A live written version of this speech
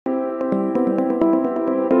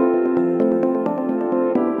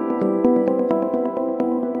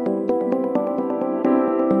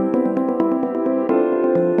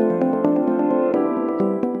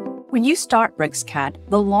When you start BricsCAD,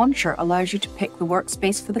 the launcher allows you to pick the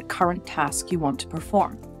workspace for the current task you want to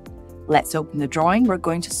perform. Let's open the drawing we're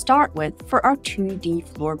going to start with for our 2D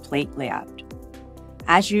floor plate layout.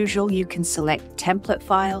 As usual, you can select template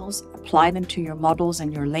files, apply them to your models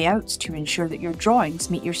and your layouts to ensure that your drawings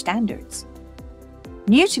meet your standards.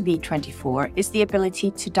 New to V24 is the ability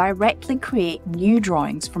to directly create new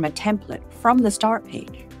drawings from a template from the start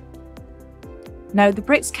page. Now, the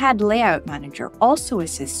BricsCAD Layout Manager also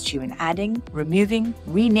assists you in adding, removing,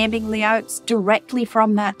 renaming layouts directly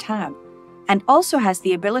from that tab, and also has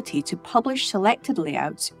the ability to publish selected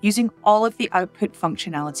layouts using all of the output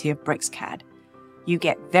functionality of BricsCAD. You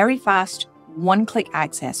get very fast, one-click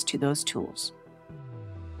access to those tools.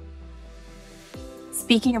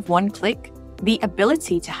 Speaking of one-click, the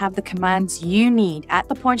ability to have the commands you need at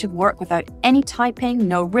the point of work without any typing,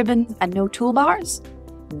 no ribbons, and no toolbars,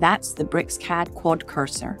 that's the BricsCAD Quad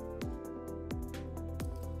Cursor.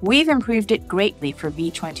 We've improved it greatly for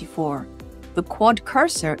V24. The Quad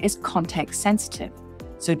Cursor is context sensitive,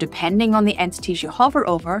 so depending on the entities you hover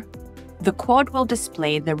over, the quad will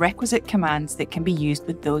display the requisite commands that can be used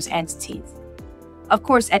with those entities. Of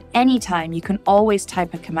course, at any time, you can always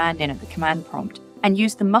type a command in at the command prompt and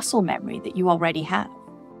use the muscle memory that you already have.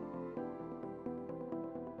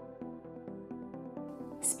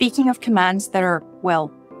 Speaking of commands that are, well,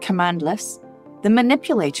 commandless, the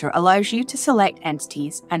manipulator allows you to select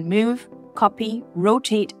entities and move, copy,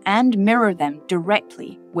 rotate, and mirror them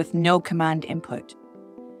directly with no command input.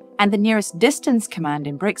 And the nearest distance command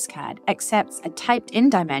in BricsCAD accepts a typed-in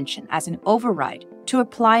dimension as an override to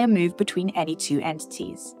apply a move between any two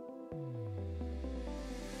entities.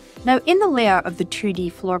 Now, in the layout of the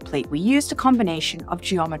 2D floor plate, we used a combination of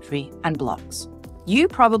geometry and blocks. You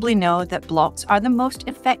probably know that blocks are the most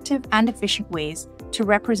effective and efficient ways to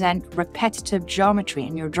represent repetitive geometry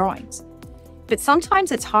in your drawings. But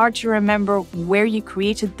sometimes it's hard to remember where you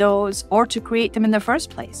created those or to create them in the first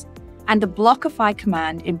place. And the Blockify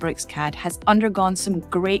command in BricsCAD has undergone some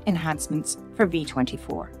great enhancements for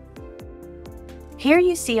V24. Here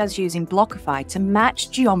you see us using Blockify to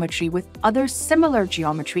match geometry with other similar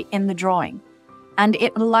geometry in the drawing, and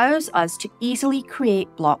it allows us to easily create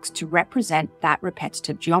blocks to represent that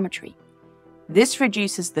repetitive geometry. This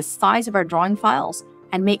reduces the size of our drawing files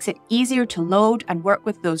and makes it easier to load and work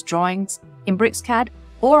with those drawings in BricsCAD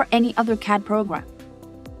or any other CAD program.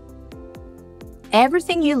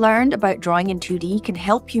 Everything you learned about drawing in 2D can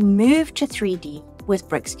help you move to 3D with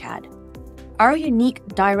BricsCAD. Our unique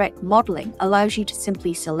direct modeling allows you to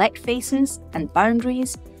simply select faces and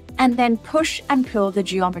boundaries and then push and pull the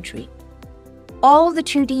geometry. All the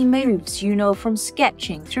 2D moves you know from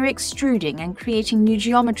sketching through extruding and creating new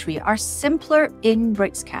geometry are simpler in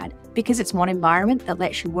BricsCAD because it's one environment that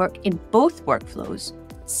lets you work in both workflows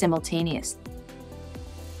simultaneously.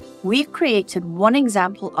 We've created one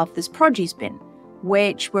example of this produce bin,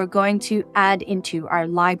 which we're going to add into our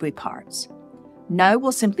library parts. Now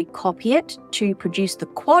we'll simply copy it to produce the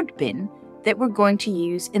quad bin that we're going to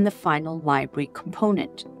use in the final library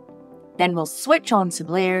component. Then we'll switch on some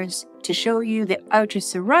layers to show you the outer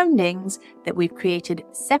surroundings that we've created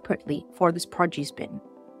separately for this produce bin.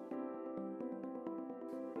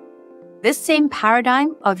 This same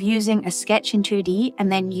paradigm of using a sketch in 2D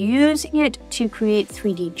and then using it to create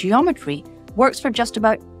 3D geometry works for just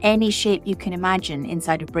about any shape you can imagine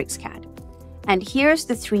inside of BricsCAD. And here's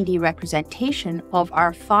the 3D representation of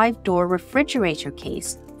our 5-door refrigerator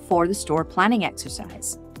case for the store planning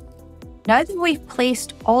exercise. Now that we've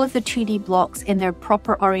placed all of the 2D blocks in their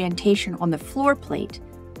proper orientation on the floor plate,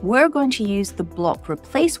 we're going to use the block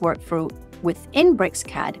replace workflow within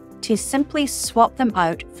BricsCAD to simply swap them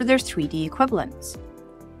out for their 3D equivalents.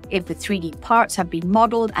 If the 3D parts have been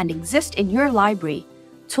modeled and exist in your library,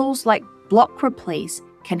 tools like Block Replace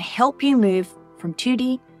can help you move from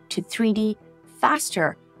 2D to 3D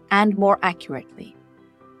faster and more accurately.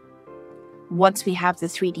 Once we have the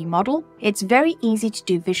 3D model, it's very easy to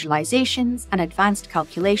do visualizations and advanced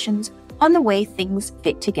calculations on the way things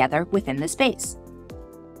fit together within the space.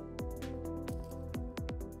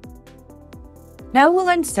 Now we'll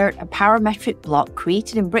insert a parametric block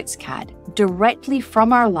created in BricsCAD directly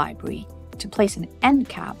from our library to place an end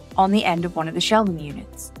cap on the end of one of the shelving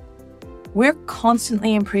units. We're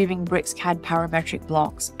constantly improving BricsCAD parametric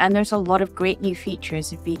blocks, and there's a lot of great new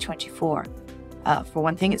features in V24. For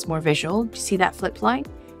one thing, it's more visual. Do you see that flip line?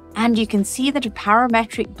 And you can see that a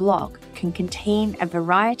parametric block can contain a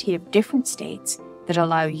variety of different states that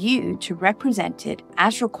allow you to represent it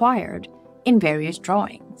as required in various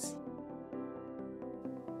drawings.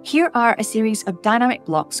 Here are a series of dynamic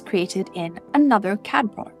blocks created in another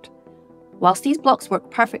CAD product. Whilst these blocks work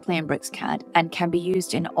perfectly in BricsCAD and can be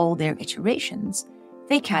used in all their iterations,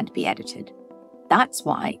 they can't be edited. That's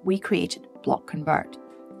why we created Block Convert.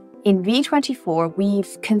 In V24,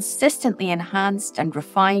 we've consistently enhanced and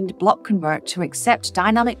refined Block Convert to accept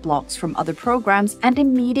dynamic blocks from other programs and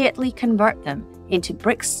immediately convert them into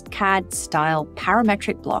BricsCAD-style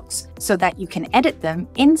parametric blocks so that you can edit them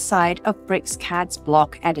inside of BricsCAD's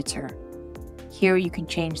block editor. Here you can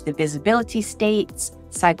change the visibility states,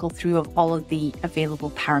 cycle through of all of the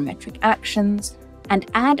available parametric actions, and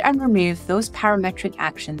add and remove those parametric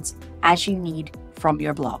actions as you need from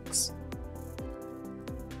your blocks.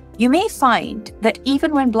 You may find that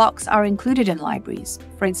even when blocks are included in libraries,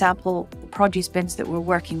 for example, the produce bins that we're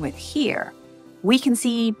working with here, we can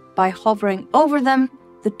see by hovering over them,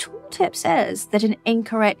 the tooltip says that an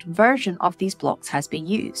incorrect version of these blocks has been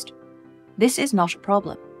used. This is not a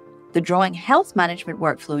problem. The drawing health management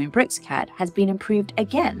workflow in BricsCAD has been improved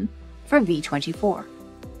again for V24.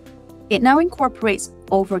 It now incorporates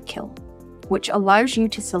overkill, which allows you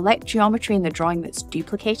to select geometry in the drawing that's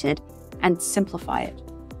duplicated and simplify it.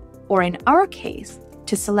 Or in our case,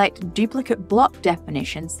 to select duplicate block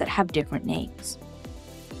definitions that have different names.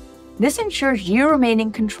 This ensures you remain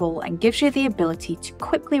in control and gives you the ability to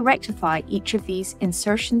quickly rectify each of these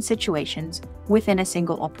insertion situations within a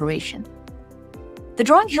single operation. The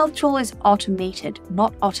drawing health tool is automated,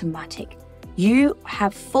 not automatic. You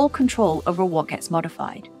have full control over what gets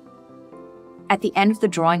modified. At the end of the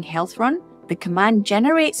drawing health run, the command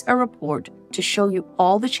generates a report to show you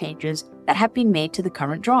all the changes that have been made to the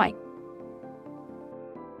current drawing.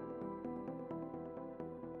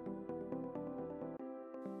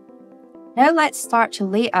 Now let's start to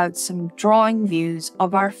lay out some drawing views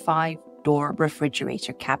of our 5-door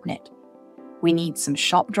refrigerator cabinet. We need some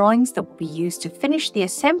shop drawings that will be used to finish the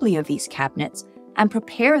assembly of these cabinets and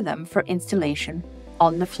prepare them for installation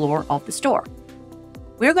on the floor of the store.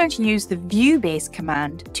 We're going to use the view-based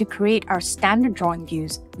command to create our standard drawing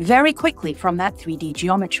views very quickly from that 3D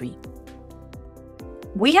geometry.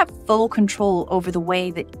 We have full control over the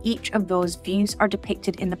way that each of those views are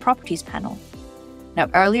depicted in the Properties panel.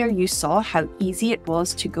 Now, earlier you saw how easy it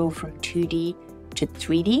was to go from 2D to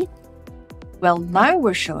 3D. Well, now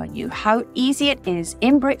we're showing you how easy it is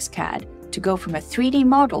in BricsCAD to go from a 3D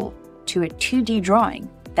model to a 2D drawing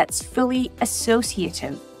that's fully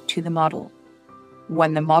associative to the model.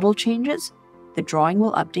 When the model changes, the drawing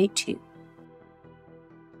will update too.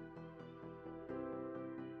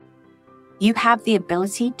 You have the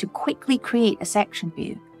ability to quickly create a section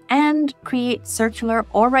view and create circular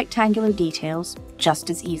or rectangular details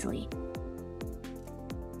just as easily.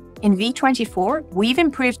 In V24, we've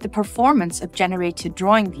improved the performance of generated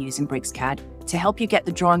drawing views in BricsCAD to help you get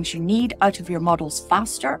the drawings you need out of your models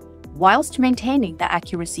faster, whilst maintaining the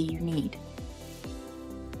accuracy you need.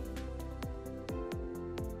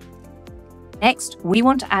 Next, we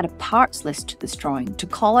want to add a parts list to this drawing to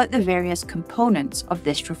call out the various components of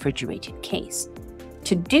this refrigerated case.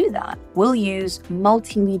 To do that, we'll use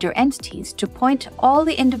multi-leader entities to point to all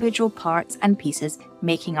the individual parts and pieces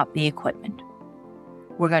making up the equipment.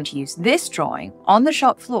 We're going to use this drawing on the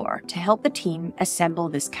shop floor to help the team assemble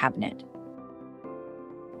this cabinet.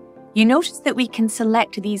 You notice that we can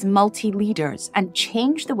select these multi-leaders and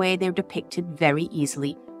change the way they're depicted very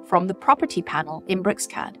easily from the Property panel in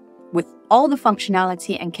BricsCAD, with all the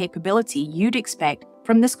functionality and capability you'd expect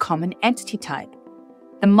from this common entity type.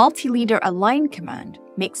 The multi-leader align command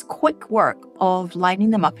makes quick work of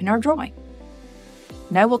lining them up in our drawing.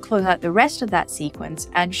 Now we'll close out the rest of that sequence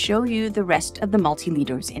and show you the rest of the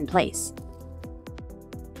multi-leaders in place.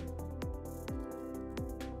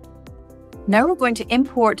 Now we're going to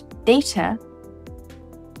import data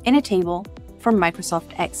in a table from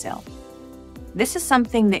Microsoft Excel. This is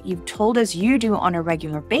something that you've told us you do on a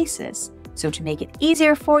regular basis. So to make it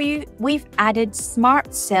easier for you, we've added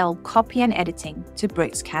Smart Cell Copy and Editing to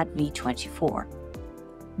BricsCAD V24.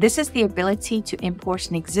 This is the ability to import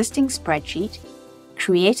an existing spreadsheet,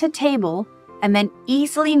 create a table, and then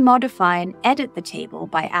easily modify and edit the table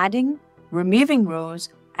by adding, removing rows,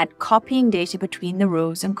 and copying data between the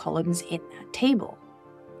rows and columns in that table.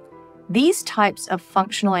 These types of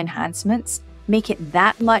functional enhancements make it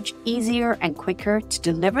that much easier and quicker to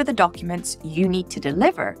deliver the documents you need to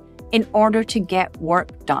deliver in order to get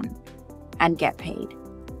work done and get paid.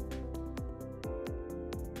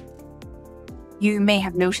 You may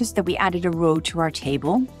have noticed that we added a row to our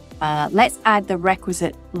table. Let's add the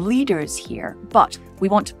requisite leaders here, but we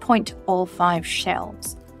want to point to all 5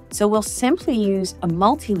 shelves. So we'll simply use a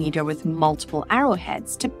multi-leader with multiple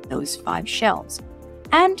arrowheads to those 5 shelves.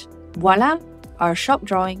 And voila, our shop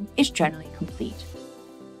drawing is generally complete.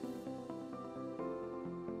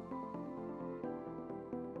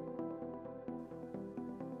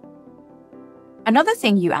 Another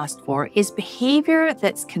thing you asked for is behavior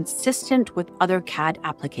that's consistent with other CAD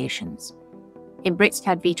applications. In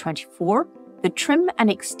BricsCAD V24, the trim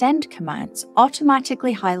and extend commands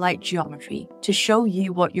automatically highlight geometry to show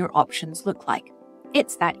you what your options look like.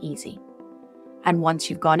 It's that easy. And once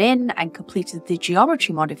you've gone in and completed the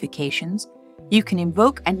geometry modifications, you can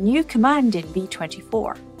invoke a new command in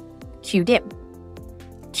V24, QDim.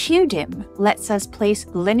 QDim lets us place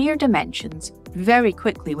linear dimensions very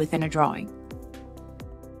quickly within a drawing.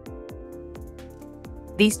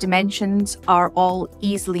 These dimensions are all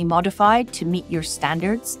easily modified to meet your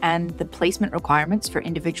standards and the placement requirements for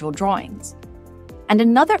individual drawings. And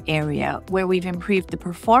another area where we've improved the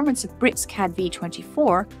performance of BricsCAD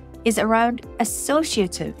V24 is around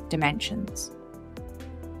associative dimensions.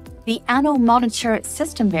 The Anno Monitor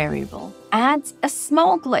system variable adds a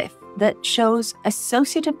small glyph that shows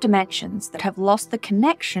associative dimensions that have lost the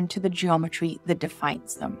connection to the geometry that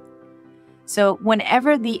defines them. So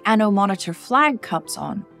whenever the Anno Monitor flag comes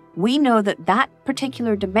on, we know that that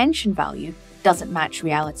particular dimension value doesn't match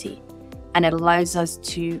reality, and it allows us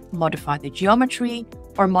to modify the geometry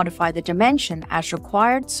or modify the dimension as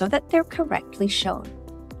required so that they're correctly shown.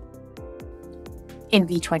 In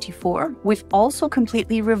V24, we've also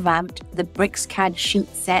completely revamped the BricsCAD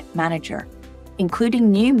Sheet Set Manager,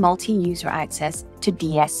 including new multi-user access to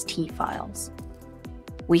DST files.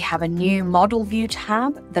 We have a new Model View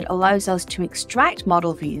tab that allows us to extract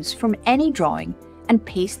model views from any drawing and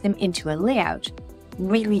paste them into a layout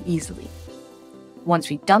really easily. Once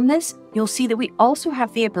we've done this, you'll see that we also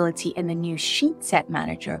have the ability in the new Sheet Set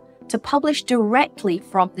Manager to publish directly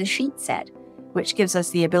from the sheet set, which gives us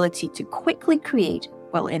the ability to quickly create,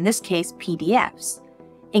 well, in this case, PDFs,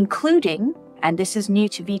 including, and this is new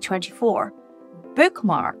to V24,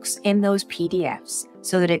 bookmarks in those PDFs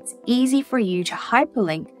so that it's easy for you to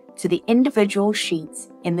hyperlink to the individual sheets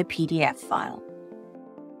in the PDF file.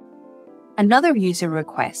 Another user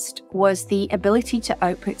request was the ability to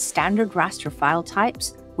output standard raster file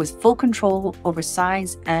types with full control over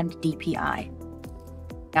size and DPI.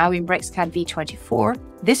 Now in BricsCAD V24,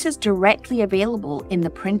 this is directly available in the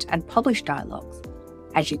print and publish dialogues.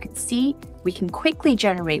 As you can see, we can quickly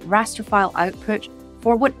generate raster file output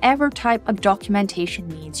for whatever type of documentation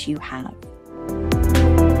needs you have.